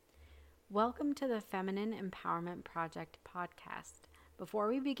Welcome to the Feminine Empowerment Project podcast. Before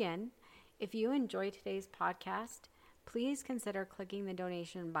we begin, if you enjoy today's podcast, please consider clicking the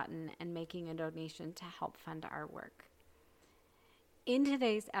donation button and making a donation to help fund our work. In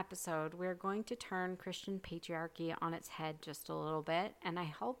today's episode, we're going to turn Christian patriarchy on its head just a little bit, and I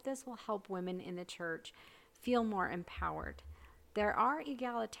hope this will help women in the church feel more empowered. There are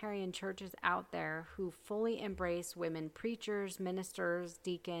egalitarian churches out there who fully embrace women preachers, ministers,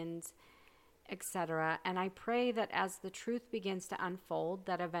 deacons, etc. And I pray that as the truth begins to unfold,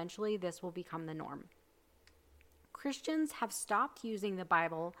 that eventually this will become the norm. Christians have stopped using the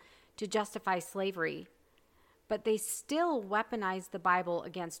Bible to justify slavery, but they still weaponize the Bible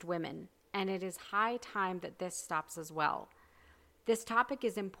against women, and it is high time that this stops as well. This topic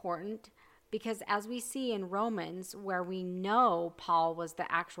is important because as we see in Romans, where we know Paul was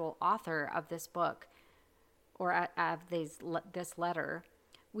the actual author of this book, or of this letter,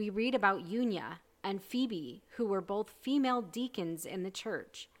 we read about Unia and Phoebe, who were both female deacons in the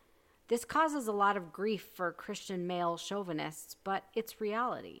church. This causes a lot of grief for Christian male chauvinists, but it's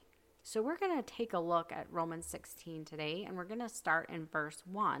reality. So we're going to take a look at Romans 16 today, and we're going to start in verse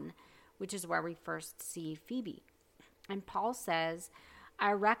 1, which is where we first see Phoebe. And Paul says,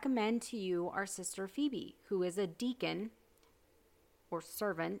 I recommend to you our sister Phoebe, who is a deacon or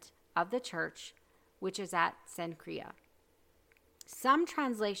servant of the church, which is at Cenchreae. Some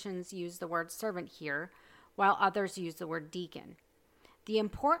translations use the word servant here, while others use the word deacon. The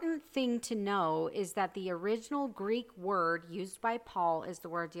important thing to know is that the original Greek word used by Paul is the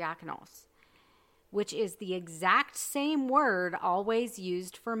word diakonos, which is the exact same word always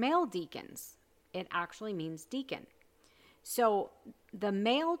used for male deacons. It actually means deacon. So the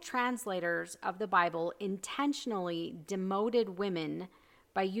male translators of the Bible intentionally demoted women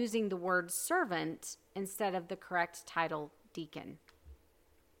by using the word servant instead of the correct title deacon.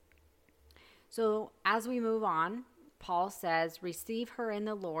 So as we move on, Paul says, receive her in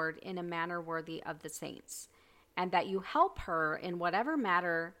the Lord in a manner worthy of the saints, and that you help her in whatever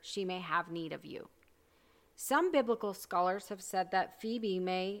matter she may have need of you. Some biblical scholars have said that Phoebe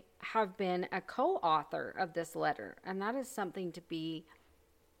may have been a co-author of this letter, and that is something to be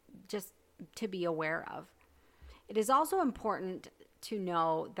aware of. It is also important to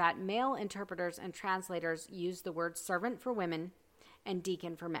know that male interpreters and translators use the word servant for women and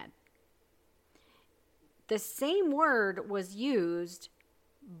deacon for men. The same word was used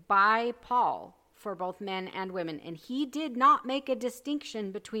by Paul for both men and women, and he did not make a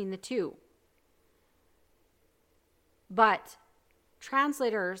distinction between the two. But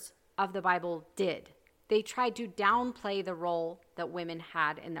translators of the Bible did. They tried to downplay the role that women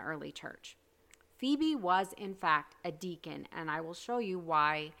had in the early church. Phoebe was, in fact, a deacon, and I will show you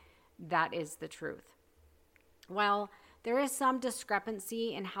why that is the truth. Well, there is some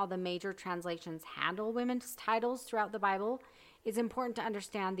discrepancy in how the major translations handle women's titles throughout the Bible. It's important to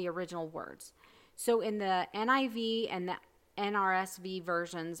understand the original words. So in the NIV and the NRSV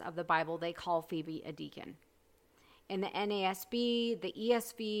versions of the Bible, they call Phoebe a deacon. In the NASB, the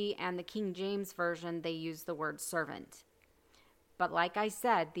ESV, and the King James Version, they use the word servant. But like I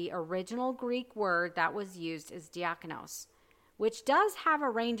said, the original Greek word that was used is diakonos, which does have a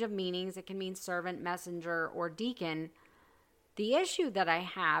range of meanings. It can mean servant, messenger, or deacon. The issue that I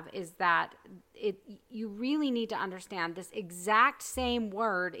have is that you really need to understand this exact same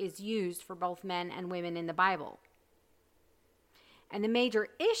word is used for both men and women in the Bible. And the major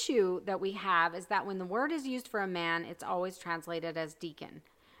issue that we have is that when the word is used for a man, it's always translated as deacon.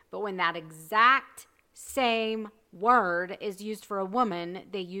 But when that exact same word is used for a woman,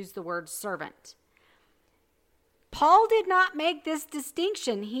 they use the word servant. Paul did not make this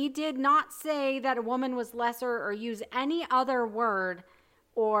distinction. He did not say that a woman was lesser or use any other word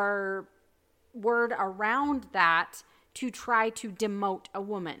or word around that to try to demote a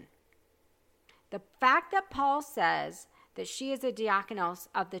woman. The fact that Paul says that she is a diakonos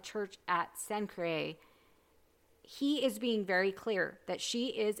of the church at Cenchreae, he is being very clear that she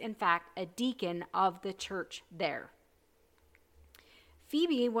is, in fact, a deacon of the church there.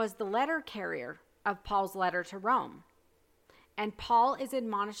 Phoebe was the letter carrier of Paul's letter to Rome. And Paul is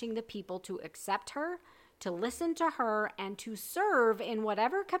admonishing the people to accept her, to listen to her, and to serve in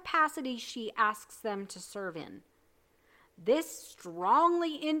whatever capacity she asks them to serve in. This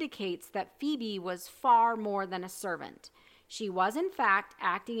strongly indicates that Phoebe was far more than a servant. She was, in fact,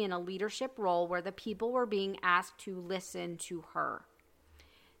 acting in a leadership role where the people were being asked to listen to her.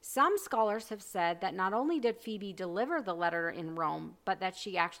 Some scholars have said that not only did Phoebe deliver the letter in Rome, but that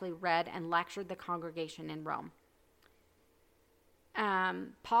she actually read and lectured the congregation in Rome.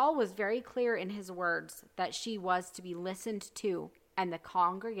 Paul was very clear in his words that she was to be listened to and the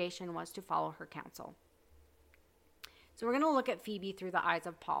congregation was to follow her counsel. So we're going to look at Phoebe through the eyes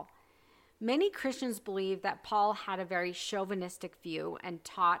of Paul. Many Christians believe that Paul had a very chauvinistic view and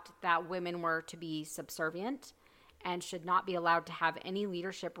taught that women were to be subservient and should not be allowed to have any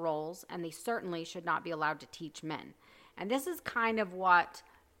leadership roles, and they certainly should not be allowed to teach men. And this is kind of what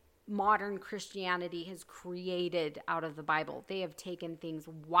modern Christianity has created out of the Bible. They have taken things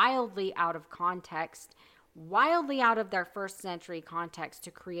wildly out of context, wildly out of their first century context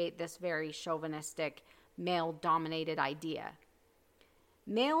to create this very chauvinistic, male-dominated idea.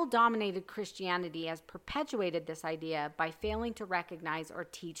 Male-dominated Christianity has perpetuated this idea by failing to recognize or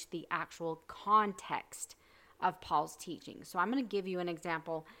teach the actual context of Paul's teaching. So I'm going to give you an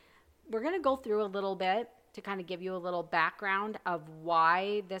example. We're going to go through a little bit to kind of give you a little background of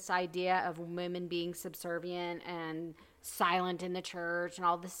why this idea of women being subservient and silent in the church and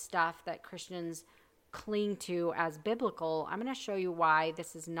all this stuff that Christians cling to as biblical. I'm going to show you why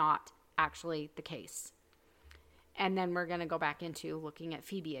this is not actually the case. And then we're going to go back into looking at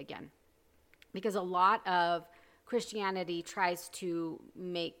Phoebe again. Because a lot of Christianity tries to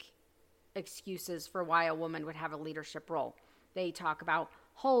make excuses for why a woman would have a leadership role. They talk about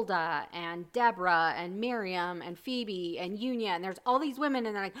Huldah and Deborah and Miriam and Phoebe and Unia, and there's all these women,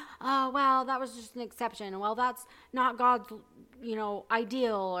 and they're like, oh, well, that was just an exception. Well, that's not God's,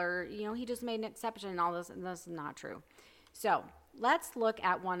 ideal, or, he just made an exception and all this, and this is not true. So let's look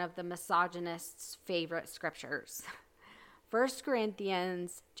at one of the misogynists' favorite scriptures. 1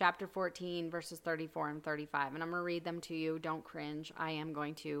 Corinthians chapter 14, verses 34 and 35. And I'm going to read them to you. Don't cringe. I am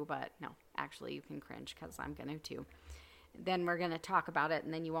going to, but no, actually you can cringe because I'm going to too. Then we're going to talk about it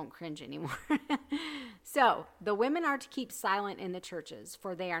and then you won't cringe anymore. So, the women are to keep silent in the churches,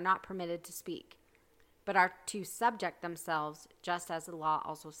 for they are not permitted to speak, but are to subject themselves, just as the law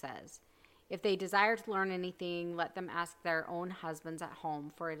also says. If they desire to learn anything, let them ask their own husbands at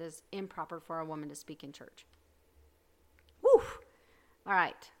home, for it is improper for a woman to speak in church. Whew. All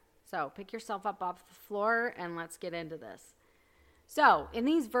right. So pick yourself up off the floor and let's get into this. So in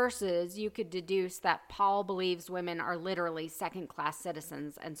these verses, you could deduce that Paul believes women are literally second-class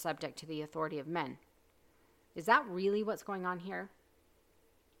citizens and subject to the authority of men. Is that really what's going on here?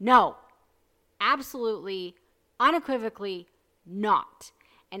 No. Absolutely, unequivocally not.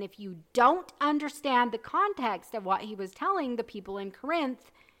 And if you don't understand the context of what he was telling the people in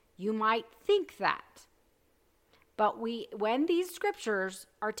Corinth, you might think that. But when these scriptures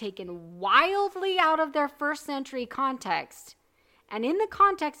are taken wildly out of their first century context, and in the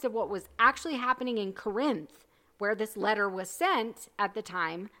context of what was actually happening in Corinth, where this letter was sent at the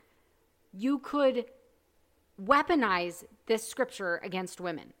time, you could weaponize this scripture against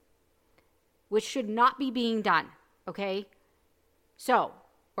women, which should not be being done, okay? So,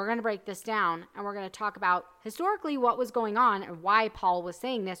 we're going to break this down, and we're going to talk about historically what was going on and why Paul was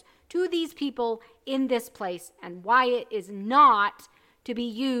saying this to these people in this place, and why it is not to be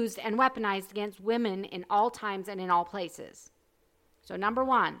used and weaponized against women in all times and in all places. So number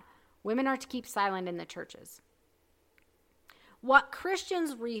one, women are to keep silent in the churches. What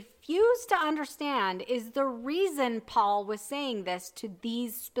Christians refuse to understand is the reason Paul was saying this to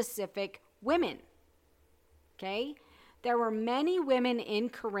these specific women. Okay? There were many women in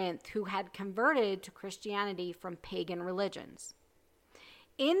Corinth who had converted to Christianity from pagan religions.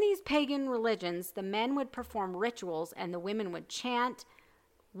 In these pagan religions, the men would perform rituals and the women would chant,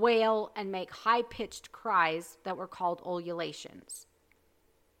 wail, and make high-pitched cries that were called ululations.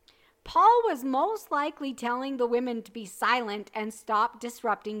 Paul was most likely telling the women to be silent and stop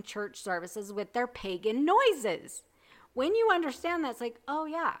disrupting church services with their pagan noises. When you understand that, it's like, oh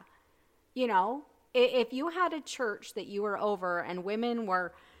yeah, if you had a church that you were over and women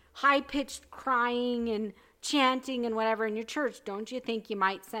were high-pitched crying and chanting and whatever in your church, don't you think you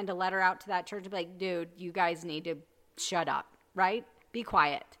might send a letter out to that church and be like, dude, you guys need to shut up, right? Be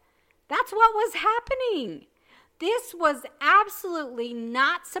quiet. That's what was happening. This was absolutely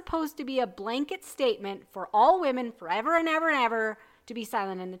not supposed to be a blanket statement for all women forever and ever and ever to be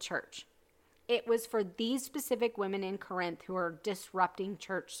silent in the church. It was for these specific women in Corinth who are disrupting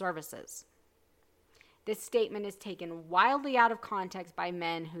church services. This statement is taken wildly out of context by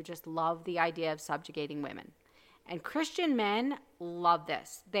men who just love the idea of subjugating women. And Christian men love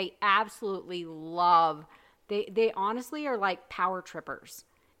this. They absolutely love, they honestly are like power trippers.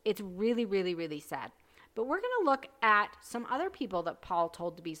 It's really, really, really sad. But we're going to look at some other people that Paul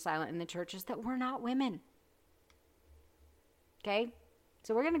told to be silent in the churches that were not women. Okay?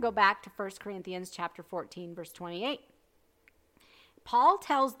 So we're going to go back to 1 Corinthians chapter 14, verse 28. Paul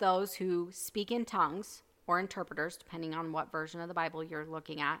tells those who speak in tongues, or interpreters, depending on what version of the Bible you're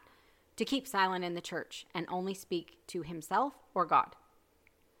looking at, to keep silent in the church and only speak to himself or God.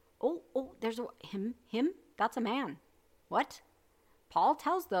 Oh, there's him. That's a man. What? Paul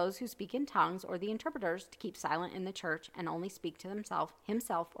tells those who speak in tongues or the interpreters to keep silent in the church and only speak to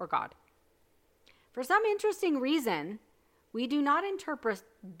himself or God. For some interesting reason, we do not interpret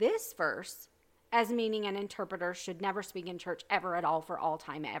this verse as meaning an interpreter should never speak in church ever at all for all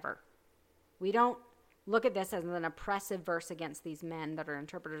time ever. We don't look at this as an oppressive verse against these men that are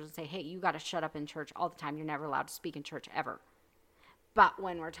interpreters and say, hey, you got to shut up in church all the time. You're never allowed to speak in church ever. But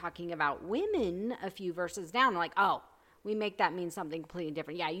when we're talking about women a few verses down, we're like, oh, we make that mean something completely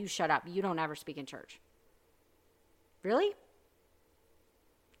different. Yeah, you shut up. You don't ever speak in church. Really?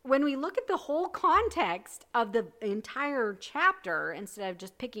 When we look at the whole context of the entire chapter, instead of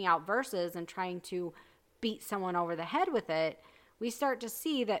just picking out verses and trying to beat someone over the head with it, we start to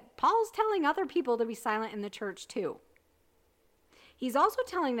see that Paul's telling other people to be silent in the church too. He's also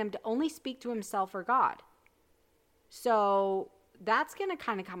telling them to only speak to himself or God. So that's going to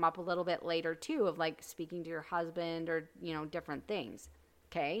kind of come up a little bit later too, of like speaking to your husband or, different things.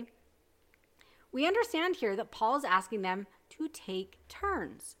 Okay. We understand here that Paul is asking them to take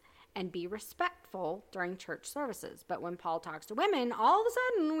turns and be respectful during church services. But when Paul talks to women, all of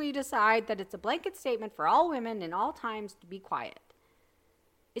a sudden we decide that it's a blanket statement for all women in all times to be quiet.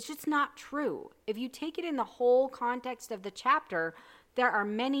 It's just not true. If you take it in the whole context of the chapter, there are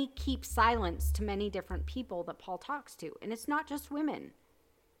many keep silence to many different people that Paul talks to. And it's not just women.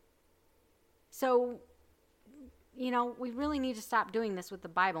 So, we really need to stop doing this with the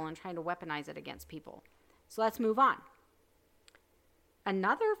Bible and trying to weaponize it against people. So let's move on.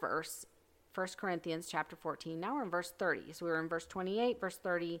 Another verse, 1 Corinthians chapter 14. Now we're in verse 30. So we were in verse 28, verse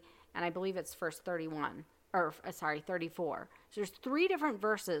 30, and I believe it's verse 34. So there's 3 different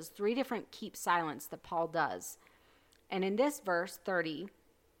verses, 3 different keep silence that Paul does. And in this verse 30,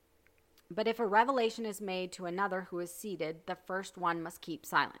 but if a revelation is made to another who is seated, the first one must keep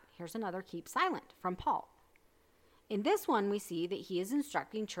silent. Here's another keep silent from Paul. In this one, we see that he is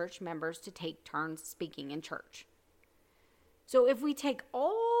instructing church members to take turns speaking in church. So if we take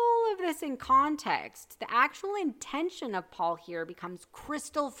all of this in context, the actual intention of Paul here becomes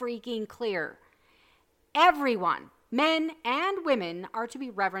crystal freaking clear. Everyone, men and women, are to be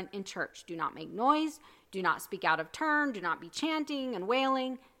reverent in church. Do not make noise. Do not speak out of turn. Do not be chanting and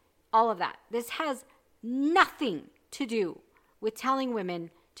wailing. All of that. This has nothing to do with telling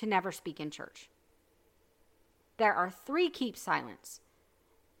women to never speak in church. There are 3 keep silence.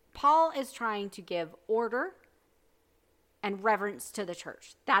 Paul is trying to give order and reverence to the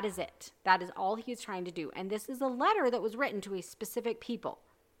church. That is it. That is all he is trying to do. And this is a letter that was written to a specific people.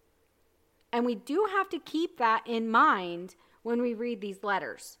 And we do have to keep that in mind when we read these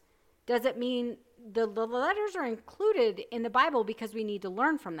letters. Does it mean the letters are included in the Bible because we need to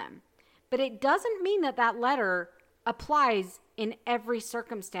learn from them? But it doesn't mean that letter applies in every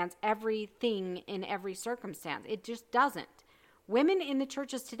circumstance, everything in every circumstance. It just doesn't. Women in the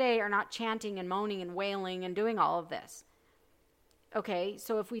churches today are not chanting and moaning and wailing and doing all of this. Okay,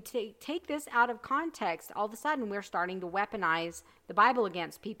 so if we take this out of context, all of a sudden we're starting to weaponize the Bible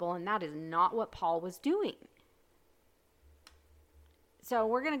against people, and that is not what Paul was doing. So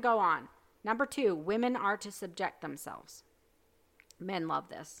we're going to go on. Number 2, women are to subject themselves. Men love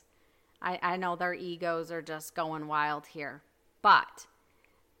this. I know their egos are just going wild here, but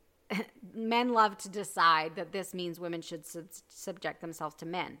men love to decide that this means women should subject themselves to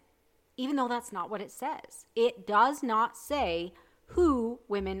men, even though that's not what it says. It does not say who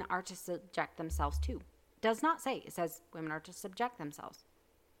women are to subject themselves to. It does not say. It says women are to subject themselves.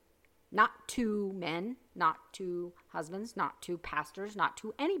 Not to men, not to husbands, not to pastors, not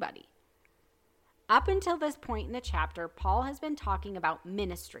to anybody. Up until this point in the chapter, Paul has been talking about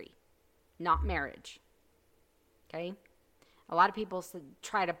ministry, not marriage. Okay? A lot of people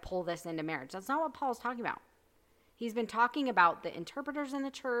try to pull this into marriage. That's not what Paul's talking about. He's been talking about the interpreters in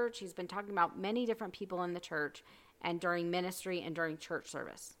the church. He's been talking about many different people in the church and during ministry and during church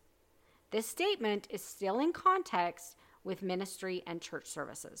service. This statement is still in context with ministry and church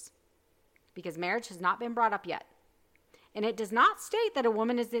services because marriage has not been brought up yet. And it does not state that a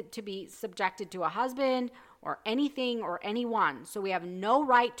woman is to be subjected to a husband or anything or anyone. So we have no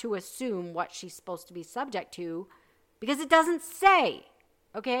right to assume what she's supposed to be subject to because it doesn't say,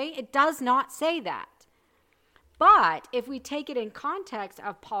 okay? It does not say that. But if we take it in context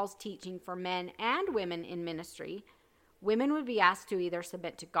of Paul's teaching for men and women in ministry, women would be asked to either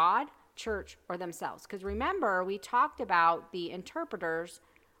submit to God, church, or themselves. Because remember, we talked about the interpreters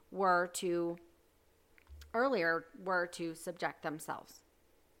were to subject themselves,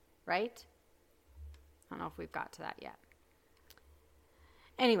 right? I don't know if we've got to that yet.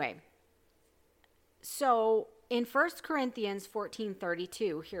 Anyway, So in 1 Corinthians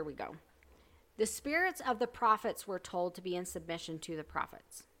 14:32, here we go. The spirits of the prophets were told to be in submission to the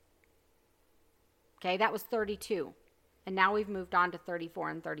prophets. Okay, that was 32. And now we've moved on to 34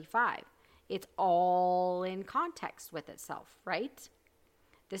 and 35. It's all in context with itself, right?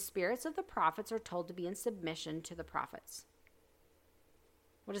 The spirits of the prophets are told to be in submission to the prophets.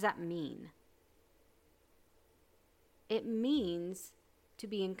 What does that mean? It means to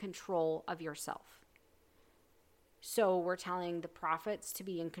be in control of yourself. So we're telling the prophets to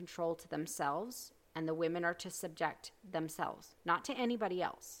be in control to themselves, and the women are to subject themselves, not to anybody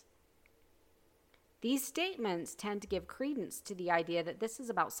else. These statements tend to give credence to the idea that this is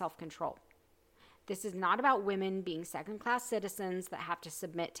about self-control. This is not about women being second-class citizens that have to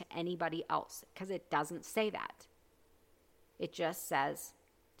submit to anybody else, because it doesn't say that. It just says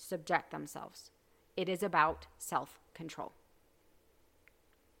subject themselves. It is about self-control.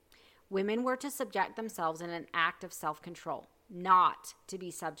 Women were to subject themselves in an act of self-control, not to be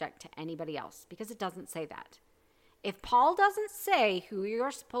subject to anybody else, because it doesn't say that. If Paul doesn't say who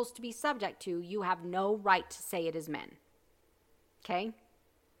you're supposed to be subject to, you have no right to say it is men. Okay?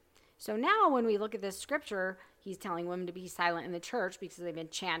 So now when we look at this scripture, he's telling women to be silent in the church because they've been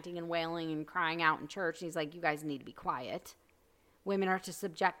chanting and wailing and crying out in church. And he's like, you guys need to be quiet. Women are to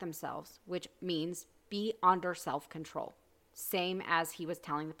subject themselves, which means be under self-control. Same as he was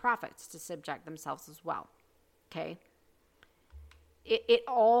telling the prophets to subject themselves as well. Okay? It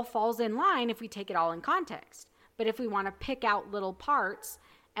all falls in line if we take it all in context. But if we want to pick out little parts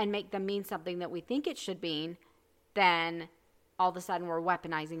and make them mean something that we think it should mean, then all of a sudden we're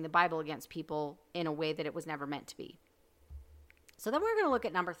weaponizing the Bible against people in a way that it was never meant to be. So then we're going to look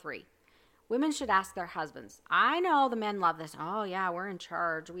at number 3. Women should ask their husbands. I know the men love this. Oh yeah, we're in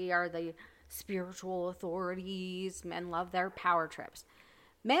charge. We are the spiritual authorities. Men love their power trips.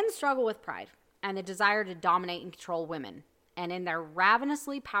 Men struggle with pride and the desire to dominate and control women. And in their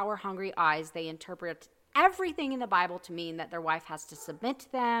ravenously power-hungry eyes, they interpret everything in the Bible to mean that their wife has to submit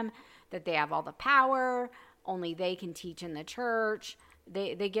to them, that they have all the power, only they can teach in the church.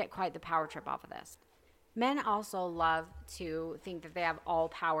 They get quite the power trip off of this. Men also love to think that they have all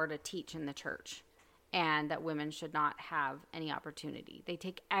power to teach in the church and that women should not have any opportunity. They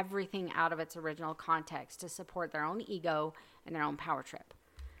take everything out of its original context to support their own ego and their own power trip.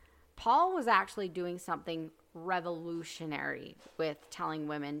 Paul was actually doing something revolutionary with telling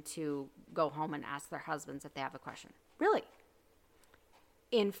women to go home and ask their husbands if they have a question. Really.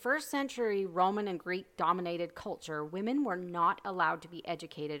 In first century Roman and Greek dominated culture, women were not allowed to be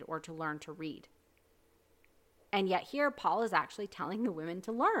educated or to learn to read. And yet here Paul is actually telling the women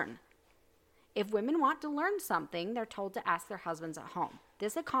to learn. If women want to learn something, they're told to ask their husbands at home.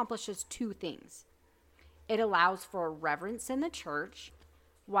 This accomplishes 2 things. It allows for reverence in the church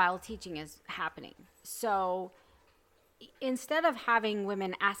while teaching is happening. So instead of having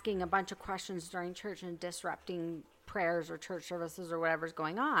women asking a bunch of questions during church and disrupting prayers or church services or whatever's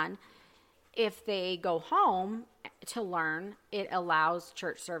going on, if they go home to learn, it allows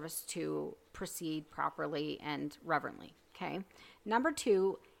church service to proceed properly and reverently. Okay. Number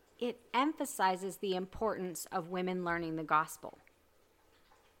 2, it emphasizes the importance of women learning the gospel.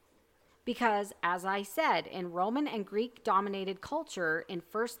 Because, as I said, in Roman and Greek dominated culture in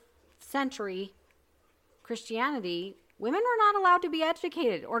first century Christianity, women were not allowed to be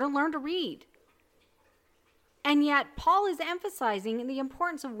educated or to learn to read. And yet, Paul is emphasizing the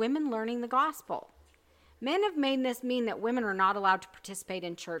importance of women learning the gospel. Men have made this mean that women are not allowed to participate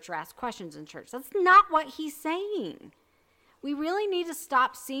in church or ask questions in church. That's not what he's saying. We really need to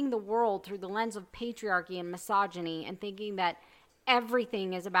stop seeing the world through the lens of patriarchy and misogyny and thinking that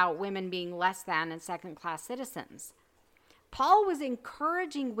everything is about women being less than and second-class citizens. Paul was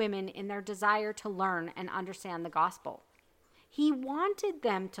encouraging women in their desire to learn and understand the gospel. He wanted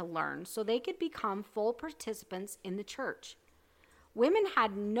them to learn so they could become full participants in the church. Women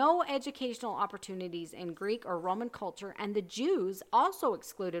had no educational opportunities in Greek or Roman culture, and the Jews also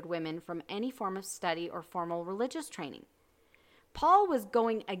excluded women from any form of study or formal religious training. Paul was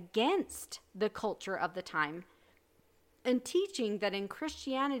going against the culture of the time and teaching that in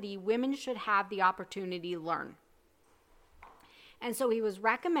Christianity, women should have the opportunity to learn. And so he was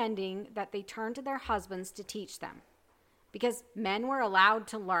recommending that they turn to their husbands to teach them, because men were allowed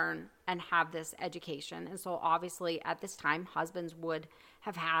to learn and have this education. And so obviously at this time, husbands would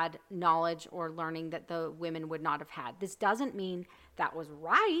have had knowledge or learning that the women would not have had. This doesn't mean that was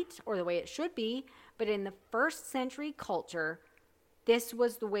right or the way it should be, but in the first century culture, this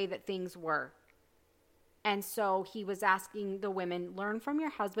was the way that things were. And so he was asking the women, learn from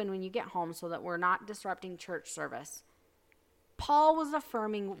your husband when you get home so that we're not disrupting church service. Paul was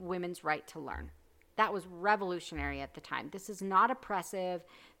affirming women's right to learn. That was revolutionary at the time. This is not oppressive.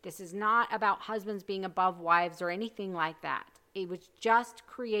 This is not about husbands being above wives or anything like that. It was just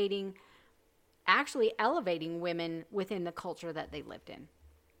actually elevating women within the culture that they lived in.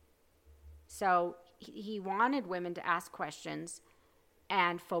 So he wanted women to ask questions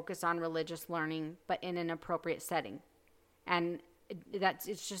and focus on religious learning, but in an appropriate setting. And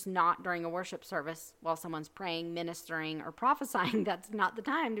it's just not during a worship service while someone's praying, ministering, or prophesying. That's not the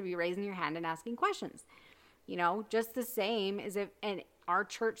time to be raising your hand and asking questions. Just the same as in our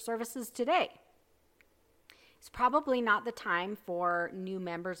church services today. It's probably not the time for new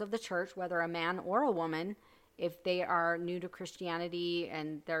members of the church, whether a man or a woman, if they are new to Christianity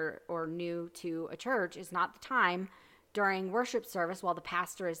or new to a church, is not the time during worship service while the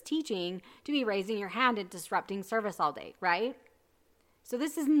pastor is teaching to be raising your hand and disrupting service all day, right? So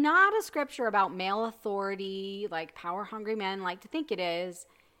this is not a scripture about male authority like power-hungry men like to think it is.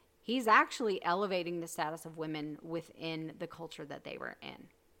 He's actually elevating the status of women within the culture that they were in,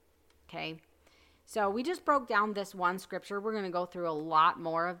 okay? So we just broke down this one scripture. We're going to go through a lot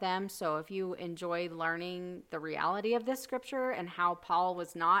more of them. So if you enjoyed learning the reality of this scripture and how Paul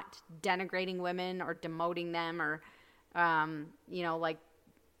was not denigrating women or demoting them or, like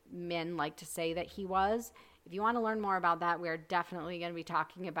men like to say that he was, if you want to learn more about that, we are definitely going to be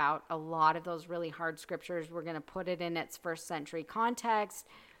talking about a lot of those really hard scriptures. We're going to put it in its first century context.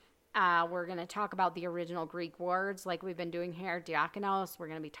 We're going to talk about the original Greek words like we've been doing here, diakonos. We're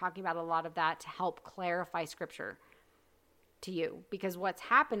going to be talking about a lot of that to help clarify scripture to you. Because what's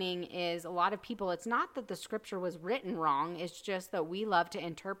happening is a lot of people, it's not that the scripture was written wrong. It's just that we love to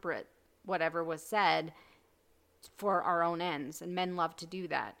interpret whatever was said for our own ends. And men love to do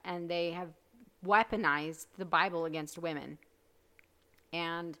that. And they have weaponized the Bible against women.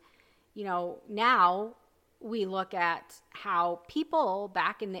 And, now we look at how people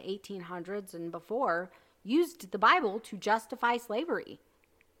back in the 1800s and before used the Bible to justify slavery,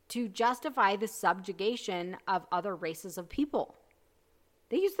 to justify the subjugation of other races of people.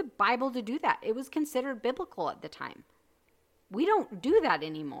 They used the Bible to do that. It was considered biblical at the time. We don't do that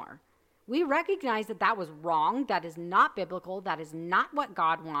anymore. We recognize that that was wrong. That is not biblical. That is not what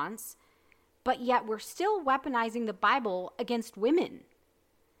God wants. But yet we're still weaponizing the Bible against women.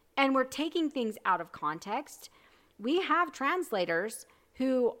 And we're taking things out of context. We have translators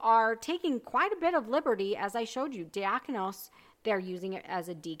who are taking quite a bit of liberty, as I showed you. Diakonos, they're using it as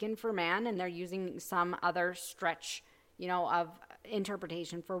a deacon for man, and they're using some other stretch, of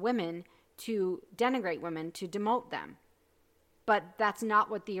interpretation for women to denigrate women, to demote them. But that's not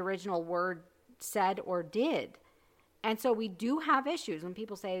what the original word said or did. And so we do have issues. When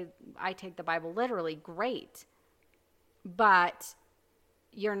people say, I take the Bible literally, great. But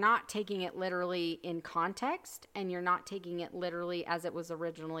you're not taking it literally in context, and you're not taking it literally as it was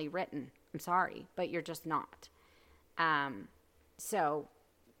originally written. I'm sorry, but you're just not. I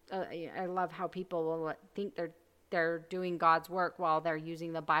love how people will think they're doing God's work while they're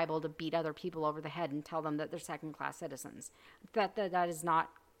using the Bible to beat other people over the head and tell them that they're second-class citizens. That is not,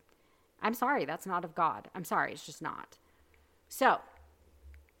 I'm sorry, that's not of God. I'm sorry, it's just not. So,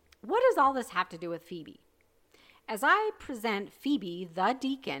 what does all this have to do with Phoebe? As I present Phoebe, the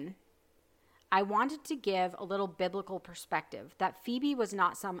deacon, I wanted to give a little biblical perspective that Phoebe was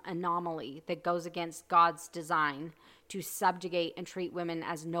not some anomaly that goes against God's design to subjugate and treat women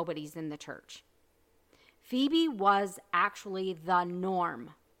as nobodies in the church. Phoebe was actually the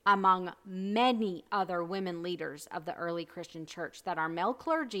norm among many other women leaders of the early Christian church that our male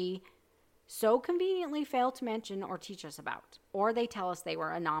clergy so conveniently fail to mention or teach us about. Or they tell us they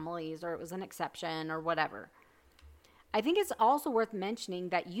were anomalies or it was an exception or whatever. I think it's also worth mentioning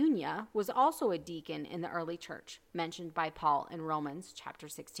that Eunia was also a deacon in the early church, mentioned by Paul in Romans chapter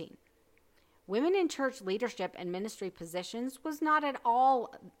 16. Women in church leadership and ministry positions was not at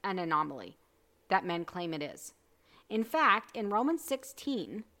all an anomaly that men claim it is. In fact, in Romans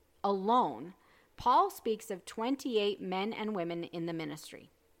 16 alone, Paul speaks of 28 men and women in the ministry,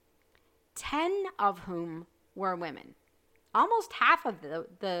 10 of whom were women. Almost half of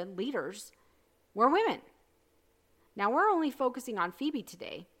the leaders were women. Now, we're only focusing on Phoebe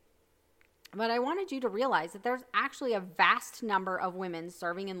today, but I wanted you to realize that there's actually a vast number of women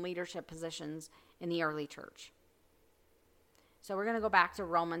serving in leadership positions in the early church. So we're going to go back to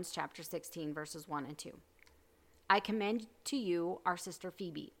Romans chapter 16, verses 1 and 2. I commend to you our sister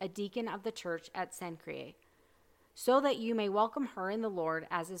Phoebe, a deacon of the church at Cenchreae, so that you may welcome her in the Lord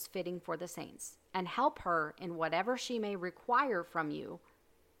as is fitting for the saints, and help her in whatever she may require from you,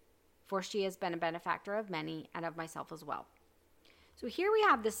 for she has been a benefactor of many and of myself as well. So here we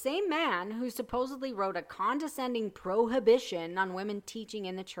have the same man who supposedly wrote a condescending prohibition on women teaching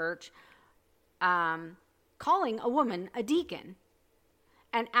in the church, calling a woman a deacon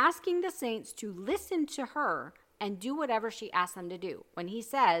and asking the saints to listen to her and do whatever she asks them to do. When he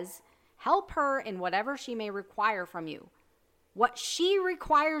says, help her in whatever she may require from you. What she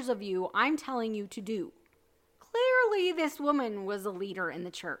requires of you, I'm telling you to do. Clearly, this woman was a leader in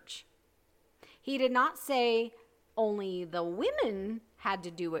the church. He did not say only the women had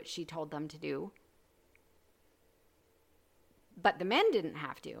to do what she told them to do, but the men didn't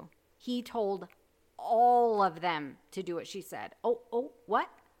have to. He told all of them to do what she said. Oh, what?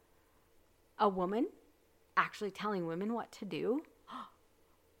 A woman actually telling women what to do?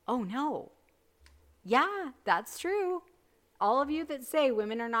 Oh, no. Yeah, that's true. All of you that say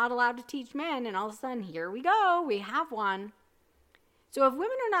women are not allowed to teach men, and all of a sudden, here we go, we have one. So if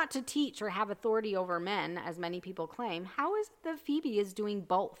women are not to teach or have authority over men, as many people claim, how is it that Phoebe is doing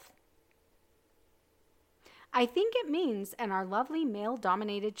both? I think it means in our lovely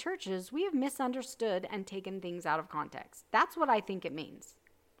male-dominated churches, we have misunderstood and taken things out of context. That's what I think it means.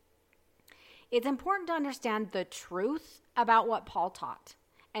 It's important to understand the truth about what Paul taught.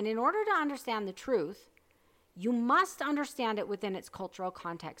 And in order to understand the truth, you must understand it within its cultural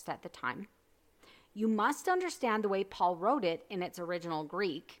context at the time. You must understand the way Paul wrote it in its original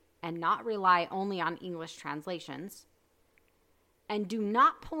Greek and not rely only on English translations. And do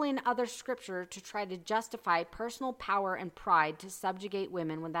not pull in other scripture to try to justify personal power and pride to subjugate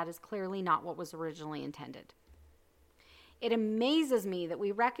women when that is clearly not what was originally intended. It amazes me that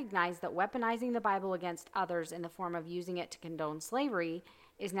we recognize that weaponizing the Bible against others in the form of using it to condone slavery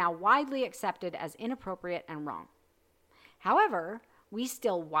is now widely accepted as inappropriate and wrong. However, we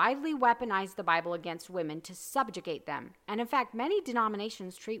still widely weaponize the Bible against women to subjugate them, and in fact, many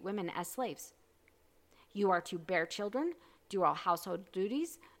denominations treat women as slaves. You are to bear children, do all household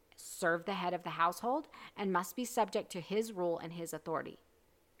duties, serve the head of the household, and must be subject to his rule and his authority,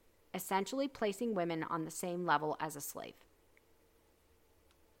 essentially placing women on the same level as a slave.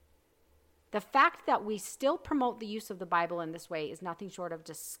 The fact that we still promote the use of the Bible in this way is nothing short of a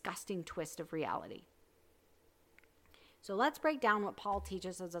disgusting twist of reality. So let's break down what Paul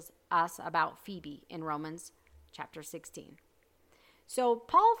teaches us about Phoebe in Romans chapter 16. So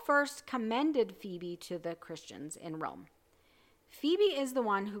Paul first commended Phoebe to the Christians in Rome. Phoebe is the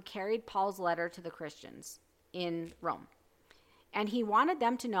one who carried Paul's letter to the Christians in Rome. And he wanted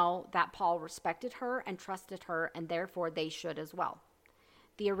them to know that Paul respected her and trusted her, and therefore they should as well.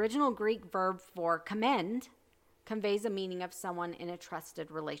 The original Greek verb for commend conveys a meaning of someone in a trusted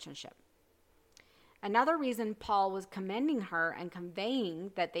relationship. Another reason Paul was commending her and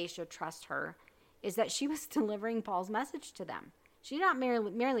conveying that they should trust her is that she was delivering Paul's message to them. She did not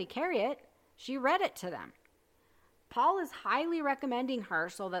merely carry it, she read it to them. Paul is highly recommending her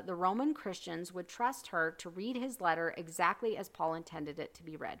so that the Roman Christians would trust her to read his letter exactly as Paul intended it to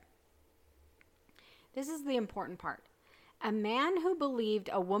be read. This is the important part. A man who believed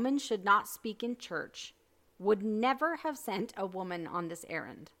a woman should not speak in church would never have sent a woman on this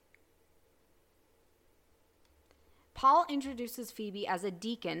errand. Paul introduces Phoebe as a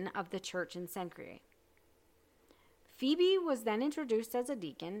deacon of the church in Cenchreae. Phoebe was then introduced as a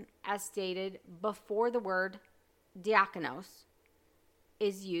deacon, as stated before the word diakonos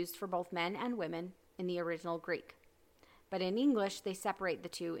is used for both men and women in the original Greek. But in English, they separate the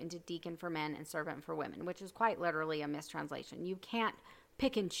two into deacon for men and servant for women, which is quite literally a mistranslation. You can't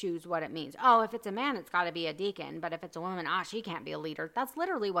pick and choose what it means. Oh, if it's a man, it's got to be a deacon. But if it's a woman, she can't be a leader. That's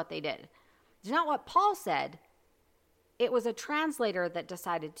literally what they did. It's not what Paul said. It was a translator that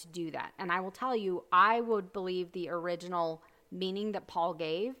decided to do that. And I will tell you, I would believe the original meaning that Paul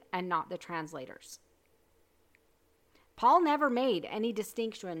gave and not the translators. Paul never made any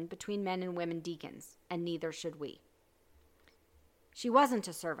distinction between men and women deacons, and neither should we. She wasn't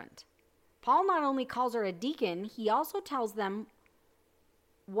a servant. Paul not only calls her a deacon, he also tells them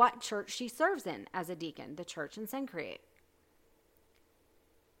what church she serves in as a deacon, the church in Cenchreae.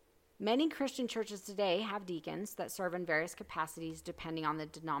 Many Christian churches today have deacons that serve in various capacities depending on the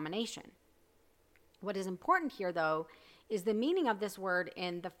denomination. What is important here, though, is the meaning of this word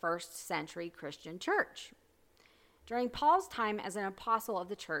in the first century Christian church. During Paul's time as an apostle of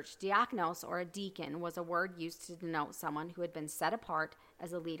the church, diakonos, or a deacon, was a word used to denote someone who had been set apart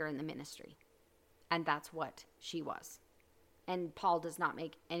as a leader in the ministry. And that's what she was. And Paul does not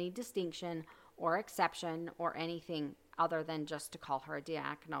make any distinction or exception or anything other than just to call her a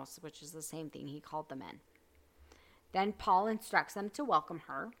diakonos, which is the same thing he called the men. Then Paul instructs them to welcome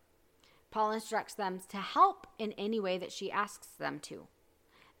her. Paul instructs them to help in any way that she asks them to.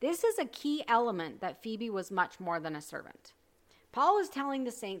 This is a key element that Phoebe was much more than a servant. Paul is telling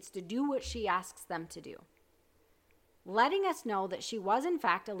the saints to do what she asks them to do, letting us know that she was in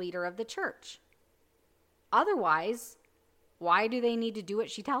fact a leader of the church. Otherwise, why do they need to do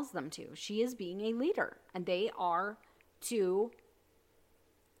what she tells them to? She is being a leader, and they are to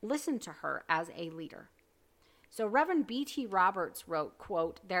listen to her as a leader. So Reverend B.T. Roberts wrote,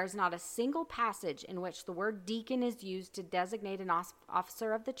 quote, "There's not a single passage in which the word deacon is used to designate an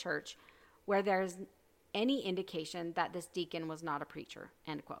officer of the church where there's any indication that this deacon was not a preacher,"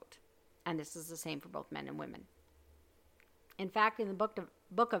 end quote. And this is the same for both men and women. In fact, in the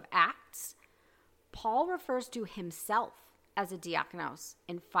book of Acts, Paul refers to himself as a diakonos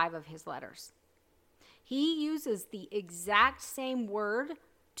in 5 of his letters. He uses the exact same word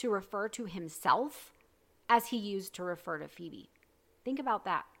to refer to himself as he used to refer to Phoebe. Think about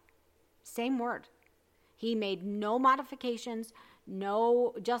that. Same word. He made no modifications,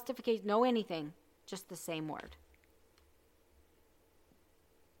 no justification, no anything, just the same word.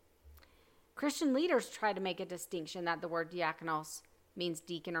 Christian leaders try to make a distinction that the word diakonos means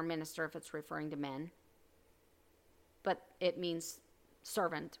deacon or minister if it's referring to men, but it means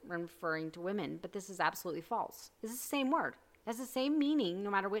servant referring to women. But this is absolutely false. This is the same word. It has the same meaning no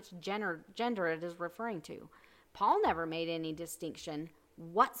matter which gender it is referring to. Paul never made any distinction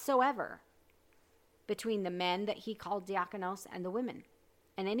whatsoever between the men that he called diakonos and the women.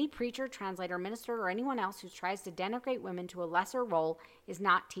 And any preacher, translator, minister, or anyone else who tries to denigrate women to a lesser role is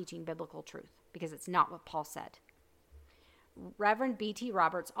not teaching biblical truth, because it's not what Paul said. Reverend B.T.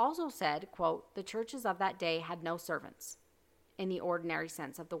 Roberts also said, quote, "The churches of that day had no servants in the ordinary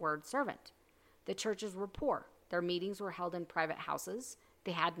sense of the word servant. The churches were poor. Their meetings were held in private houses.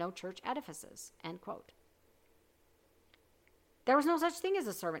 They had no church edifices," end quote. There was no such thing as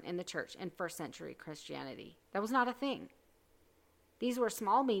a servant in the church in first century Christianity. That was not a thing. These were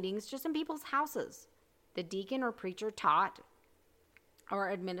small meetings just in people's houses. The deacon or preacher taught or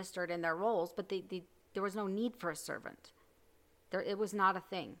administered in their roles, but there was no need for a servant. It was not a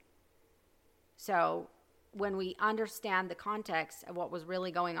thing. So when we understand the context of what was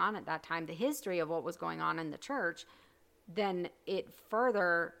really going on at that time, the history of what was going on in the church, then it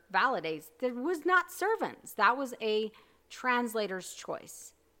further validates there was not servants. That was a translator's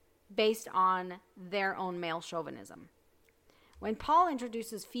choice based on their own male chauvinism. When Paul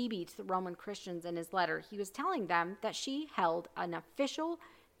introduces Phoebe to the Roman Christians in his letter, he was telling them that she held an official,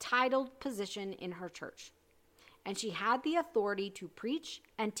 titled position in her church, and she had the authority to preach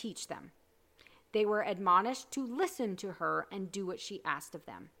and teach them. They were admonished to listen to her and do what she asked of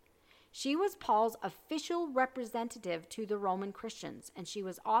them. She was Paul's official representative to the Roman Christians, and she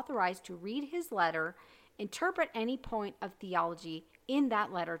was authorized to read his letter, interpret any point of theology in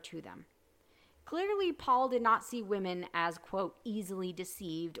that letter to them. Clearly, Paul did not see women as, quote, easily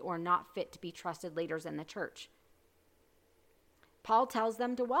deceived or not fit to be trusted leaders in the church. Paul tells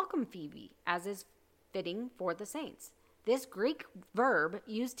them to welcome Phoebe, as is fitting for the saints. This Greek verb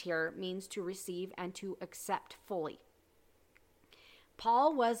used here means to receive and to accept fully.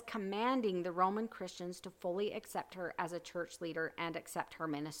 Paul was commanding the Roman Christians to fully accept her as a church leader and accept her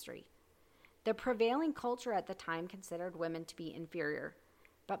ministry. The prevailing culture at the time considered women to be inferior,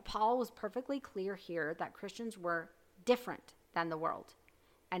 but Paul was perfectly clear here that Christians were different than the world,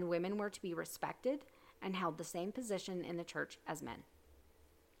 and women were to be respected and held the same position in the church as men.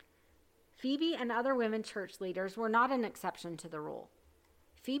 Phoebe and other women church leaders were not an exception to the rule.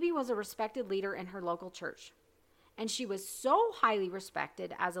 Phoebe was a respected leader in her local church, and she was so highly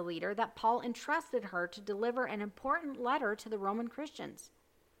respected as a leader that Paul entrusted her to deliver an important letter to the Roman Christians.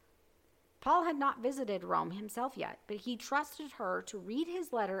 Paul had not visited Rome himself yet, but he trusted her to read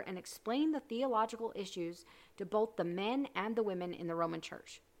his letter and explain the theological issues to both the men and the women in the Roman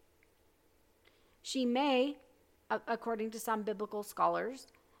church. She may, according to some biblical scholars,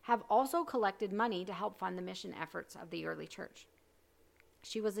 have also collected money to help fund the mission efforts of the early church.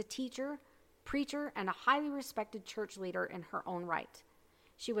 She was a teacher, preacher, and a highly respected church leader in her own right.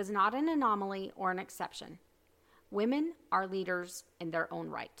 She was not an anomaly or an exception. Women are leaders in their own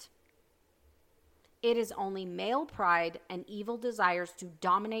right. It is only male pride and evil desires to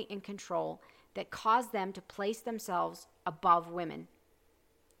dominate and control that cause them to place themselves above women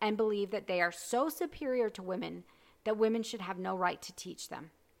and believe that they are so superior to women that women should have no right to teach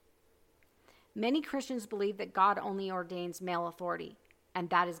them. Many Christians believe that God only ordains male authority, and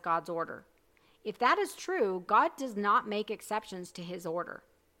that is God's order. If that is true, God does not make exceptions to his order.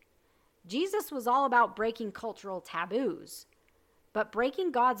 Jesus was all about breaking cultural taboos, but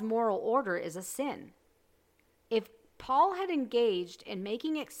breaking God's moral order is a sin. If Paul had engaged in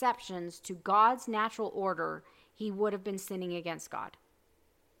making exceptions to God's natural order, he would have been sinning against God.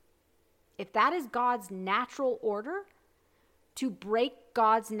 If that is God's natural order, to break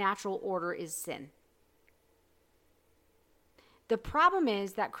God's natural order is sin. The problem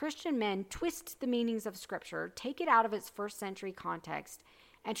is that Christian men twist the meanings of Scripture, take it out of its first century context,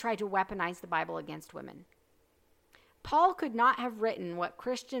 and try to weaponize the Bible against women. Paul could not have written what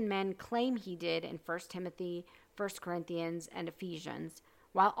Christian men claim he did in 1 Timothy, 1 Corinthians, and Ephesians,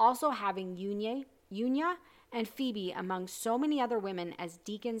 while also having Eunia and Phoebe among so many other women as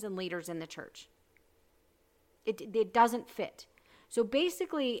deacons and leaders in the church. It doesn't fit. So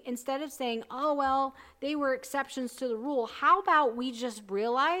basically, instead of saying, oh, well, they were exceptions to the rule, how about we just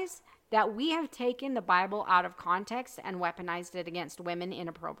realize that we have taken the Bible out of context and weaponized it against women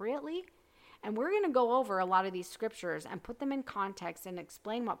inappropriately? And we're going to go over a lot of these scriptures and put them in context and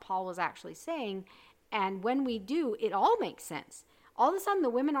explain what Paul was actually saying. And when we do, it all makes sense. All of a sudden, the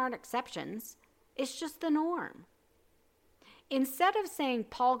women aren't exceptions. It's just the norm. Instead of saying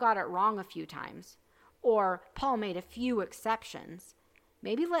Paul got it wrong a few times, or Paul made a few exceptions,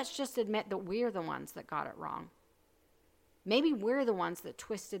 maybe let's just admit that we're the ones that got it wrong. Maybe we're the ones that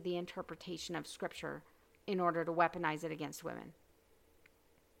twisted the interpretation of Scripture in order to weaponize it against women.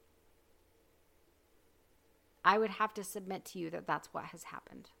 I would have to submit to you that that's what has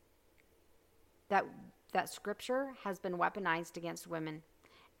happened. That Scripture has been weaponized against women.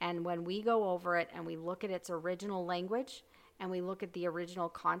 And when we go over it and we look at its original language and we look at the original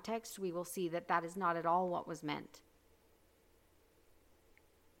context, we will see that that is not at all what was meant.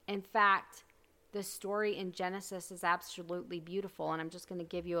 In fact, the story in Genesis is absolutely beautiful. And I'm just going to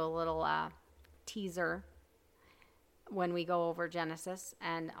give you a little teaser when we go over Genesis.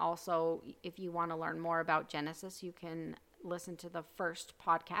 And also, if you want to learn more about Genesis, you can listen to the first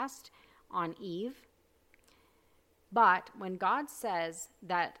podcast on Eve. But when God says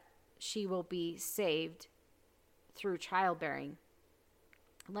that she will be saved through childbearing,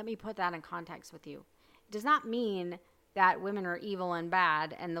 let me put that in context with you. It does not mean that women are evil and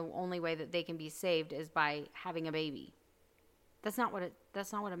bad and the only way that they can be saved is by having a baby. That's not what it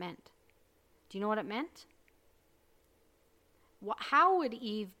meant. Do you know what it meant? How would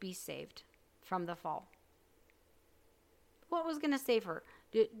Eve be saved from the fall? What was going to save her?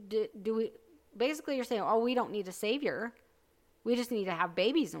 Do we? Basically, you're saying, oh, we don't need a savior. We just need to have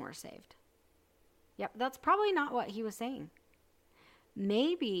babies and we're saved. Yep, that's probably not what he was saying.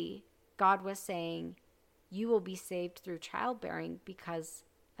 Maybe God was saying, you will be saved through childbearing because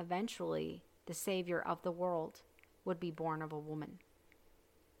eventually the Savior of the world would be born of a woman.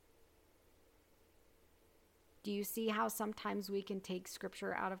 Do you see how sometimes we can take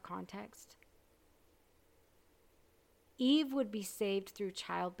Scripture out of context? Eve would be saved through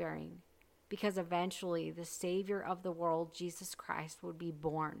childbearing because eventually the Savior of the world, Jesus Christ, would be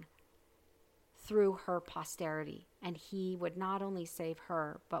born through her posterity. And he would not only save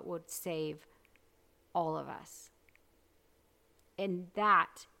her, but would save all of us. And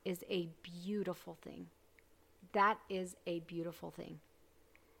that is a beautiful thing. That is a beautiful thing.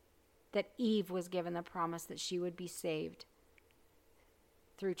 That Eve was given the promise that she would be saved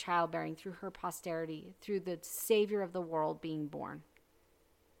through childbearing, through her posterity, through the Savior of the world being born.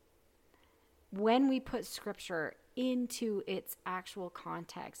 When we put Scripture into its actual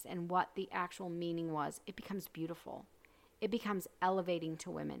context and what the actual meaning was, it becomes beautiful. It becomes elevating to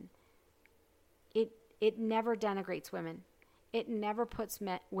women. It never denigrates women. It never puts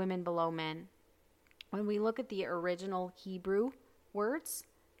women below men. When we look at the original Hebrew words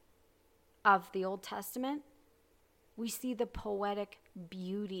of the Old Testament, we see the poetic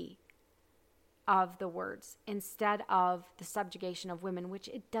beauty of the words instead of the subjugation of women, which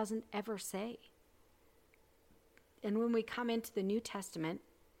it doesn't ever say. And when we come into the New Testament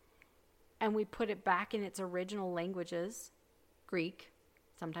and we put it back in its original languages, Greek,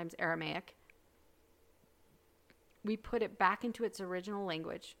 sometimes Aramaic, we put it back into its original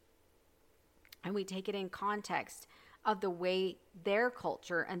language and we take it in context of the way their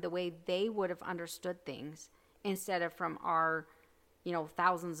culture and the way they would have understood things instead of from our,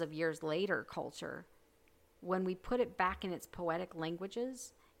 thousands of years later culture. When we put it back in its poetic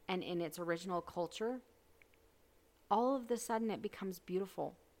languages and in its original culture, all of a sudden it becomes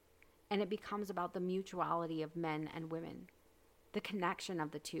beautiful. And it becomes about the mutuality of men and women, the connection of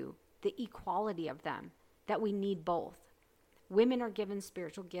the two, the equality of them, that we need both. Women are given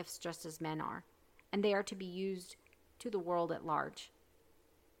spiritual gifts just as men are, and they are to be used to the world at large.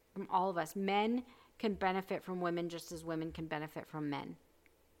 From all of us, men can benefit from women just as women can benefit from men.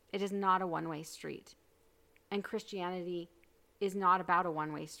 It is not a one-way street. And Christianity is not about a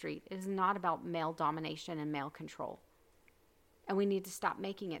one-way street. It is not about male domination and male control. And we need to stop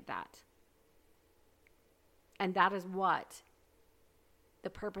making it that. And that is what the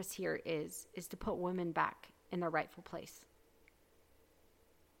purpose here is to put women back in their rightful place.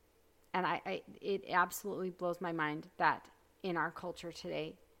 And it absolutely blows my mind that in our culture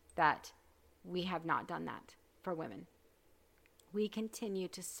today that we have not done that for women. We continue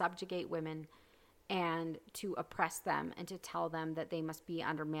to subjugate women and to oppress them and to tell them that they must be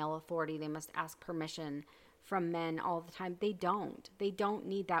under male authority. They must ask permission from men all the time. They don't. They don't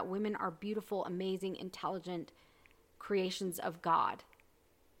need that. Women are beautiful, amazing, intelligent creations of God.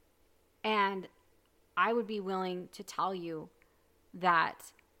 And I would be willing to tell you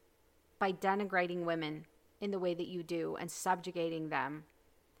that by denigrating women in the way that you do and subjugating them,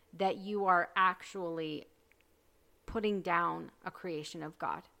 that you are actually putting down a creation of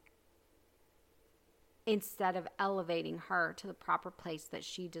God instead of elevating her to the proper place that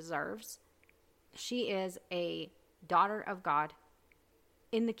she deserves. She is a daughter of God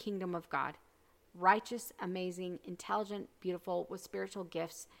in the kingdom of God, righteous, amazing, intelligent, beautiful, with spiritual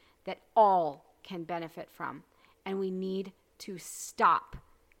gifts that all can benefit from. And we need to stop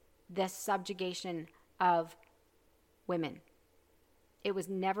this subjugation of women. It was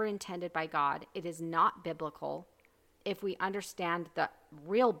never intended by God. It is not biblical. If we understand the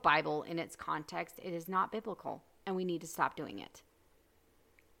real Bible in its context, it is not biblical, and we need to stop doing it.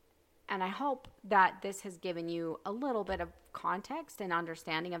 And I hope that this has given you a little bit of context and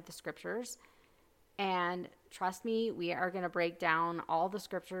understanding of the scriptures. And trust me, we are going to break down all the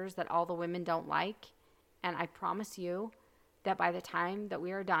scriptures that all the women don't like. And I promise you that by the time that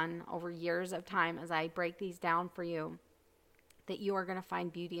we are done, over years of time, as I break these down for you, that you are going to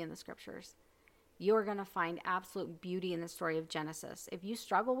find beauty in the scriptures. You are going to find absolute beauty in the story of Genesis. If you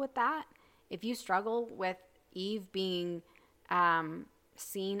struggle with that, if you struggle with Eve being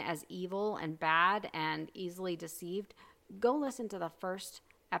seen as evil and bad and easily deceived, go listen to the first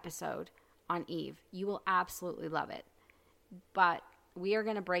episode on Eve. You will absolutely love it. But we are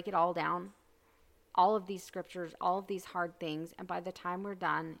going to break it all down, all of these scriptures, all of these hard things. And by the time we're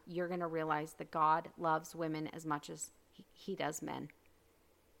done, you're going to realize that God loves women as much as he does men.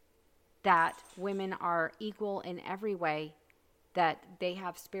 That women are equal in every way, that they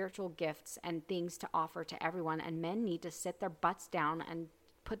have spiritual gifts and things to offer to everyone. And men need to sit their butts down and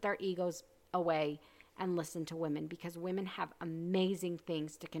put their egos away and listen to women, because women have amazing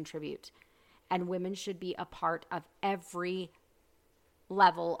things to contribute. And women should be a part of every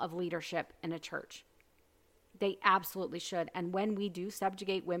level of leadership in a church. They absolutely should. And when we do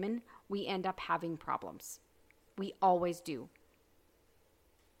subjugate women, we end up having problems. We always do.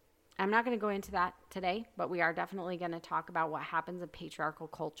 I'm not going to go into that today, but we are definitely going to talk about what happens in patriarchal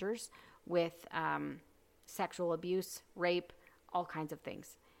cultures with sexual abuse, rape, all kinds of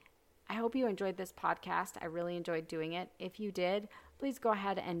things. I hope you enjoyed this podcast. I really enjoyed doing it. If you did, please go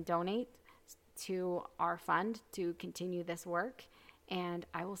ahead and donate to our fund to continue this work, and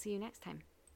I will see you next time.